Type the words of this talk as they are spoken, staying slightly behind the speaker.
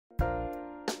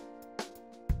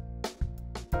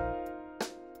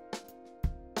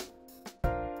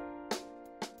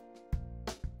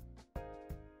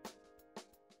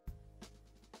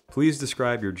Please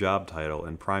describe your job title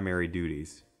and primary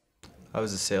duties. I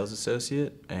was a sales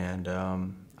associate, and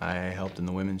I helped in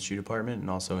the women's shoe department and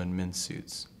also in men's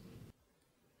suits.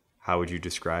 How would you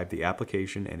describe the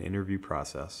application and interview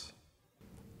process?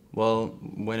 Well,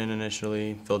 went in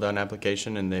initially, filled out an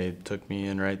application, and they took me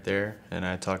in right there, and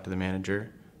I talked to the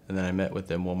manager, and then I met with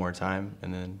them one more time,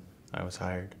 and then I was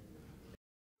hired.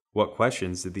 What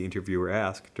questions did the interviewer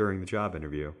ask during the job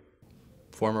interview?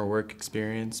 Former work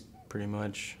experience, pretty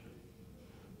much,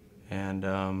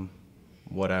 and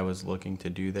what I was looking to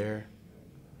do there.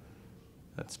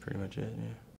 That's pretty much it,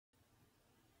 yeah.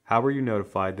 How were you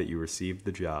notified that you received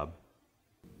the job?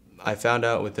 I found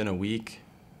out within a week,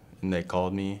 and they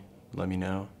called me, let me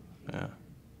know, yeah.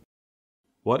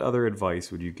 What other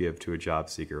advice would you give to a job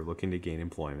seeker looking to gain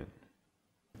employment?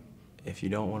 If you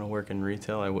don't want to work in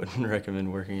retail, I wouldn't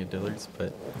recommend working at Dillard's,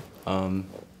 but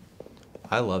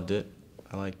I loved it.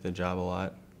 I liked the job a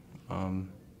lot.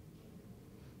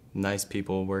 Nice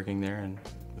people working there, and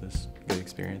it was a good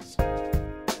experience.